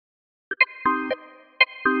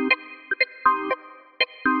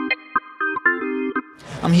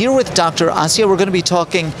I'm here with Dr. Assia. We're going to be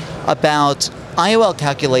talking about IOL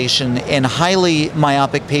calculation in highly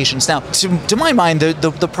myopic patients. Now, to my mind,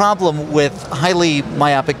 the problem with highly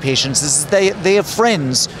myopic patients is they have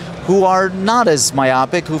friends who are not as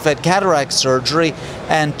myopic, who've had cataract surgery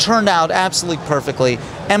and turned out absolutely perfectly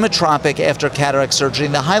emmetropic after cataract surgery.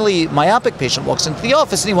 And the highly myopic patient walks into the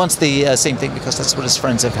office and he wants the same thing because that's what his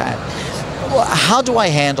friends have had. How do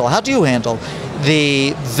you handle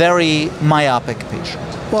the very myopic patient?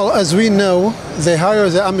 Well, as we know, the higher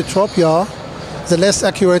the emmetropia, the less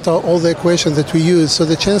accurate are all the equations that we use. So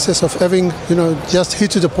the chances of having, just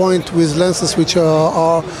hit to the point with lenses which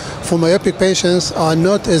are for myopic patients are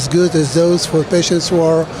not as good as those for patients who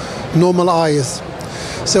are normal eyes.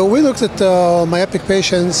 So we looked at myopic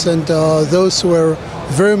patients and those who were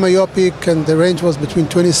very myopic, and the range was between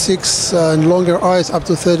 26 and longer eyes up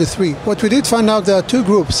to 33. What we did find out, there are two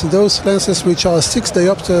groups. Those lenses which are 6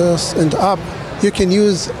 diopters and up, you can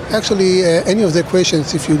use actually any of the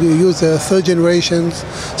equations. If you use the third generations,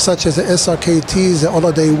 such as the ESCRS, the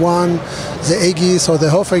holiday 1, the ESCRS, or the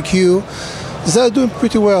HOF IQ, they're doing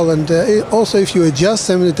pretty well. And also, if you adjust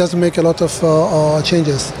them, it doesn't make a lot of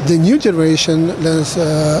changes. The new generation lens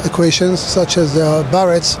equations, such as the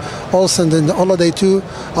Barrett's, Olsen, and the holiday 2,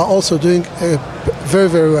 are also doing very,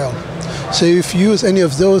 very well. So if you use any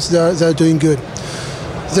of those, they're doing good.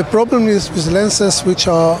 The problem is with lenses which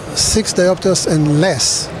are 6 diopters and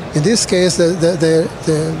less. In this case,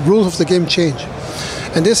 the rules of the game change.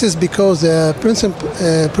 And this is because the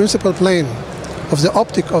principal plane of the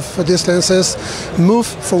optic of these lenses move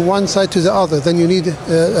from one side to the other. Then you need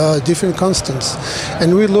different constants.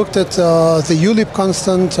 And we looked at the ULIP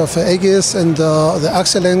constant of ESCRS and the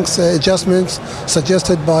axial length adjustments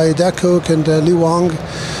suggested by Cook and Li Wang.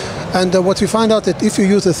 And what we find out that if you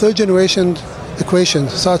use the third generation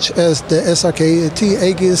equations, such as the ESCRS,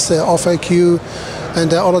 ESCRS, HOF IQ, and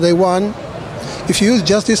the holiday 1, if you use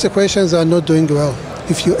just these equations, they are not doing well.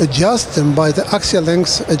 If you adjust them by the axial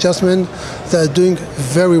length adjustment, they are doing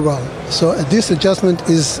very well. So this adjustment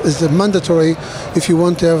is mandatory if you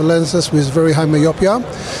want to have lenses with very high myopia.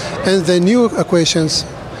 And the new equations,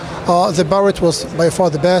 the Barrett was by far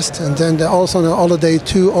the best, and then also the holiday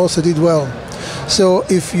 2 also did well. So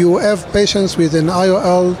if you have patients with an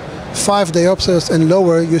IOL 5 diopters and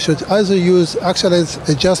lower, you should either use axial length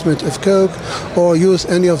adjustment of Coke or use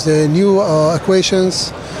any of the new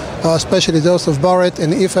equations, especially those of Barrett.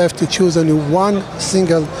 And if I have to choose only one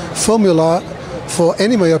single formula for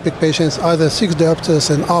any myopic patients, either 6 diopters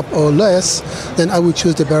and up or less, then I would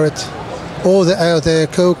choose the Barrett or the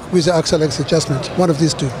Coke with the axial length adjustment, one of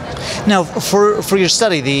these two. Now, for your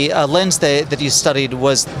study, the lens that you studied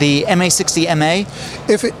was the MA60MA?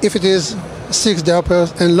 If it is 6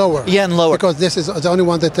 diopters and lower. Yeah, and lower. Because this is the only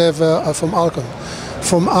one that have from Alcon.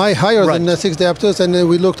 From higher right. than 6 diopters, and then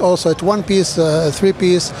we looked also at 1-piece,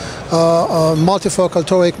 3-piece, multifocal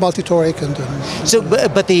toric, multi-toric, and. So,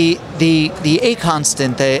 but the A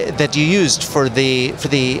constant that you used for the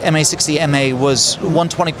MA60MA was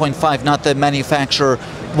 120.5, not the manufacturer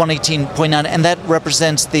 118.9, and that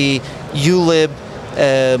represents the ULIB.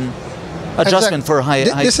 Adjustment for high.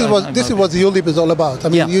 This is what the ULIP is all about. I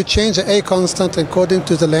mean, you change the A constant according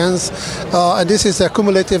to the lens, and this is a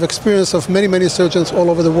cumulative experience of many surgeons all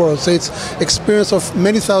over the world. So it's experience of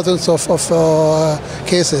many thousands of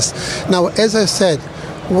cases. Now, as I said,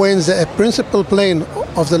 when the principal plane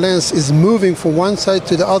of the lens is moving from one side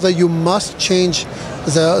to the other, you must change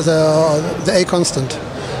the A constant.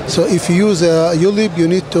 So if you use a ULIP, you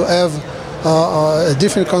need to have a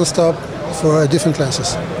different constant for different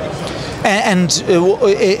lenses. And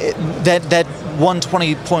that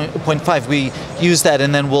 120.5, we use that,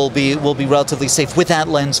 and then we'll be relatively safe with that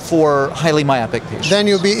lens for highly myopic patients. Then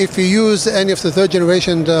you'll be, if you use any of the third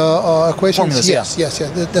generation equations, formulas, yes,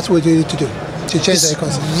 that's what you need to do to change the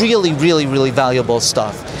concept. Really valuable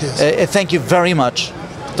stuff. Yes. Thank you very much.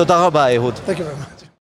 Toda rabah, Ehud. Thank you very much.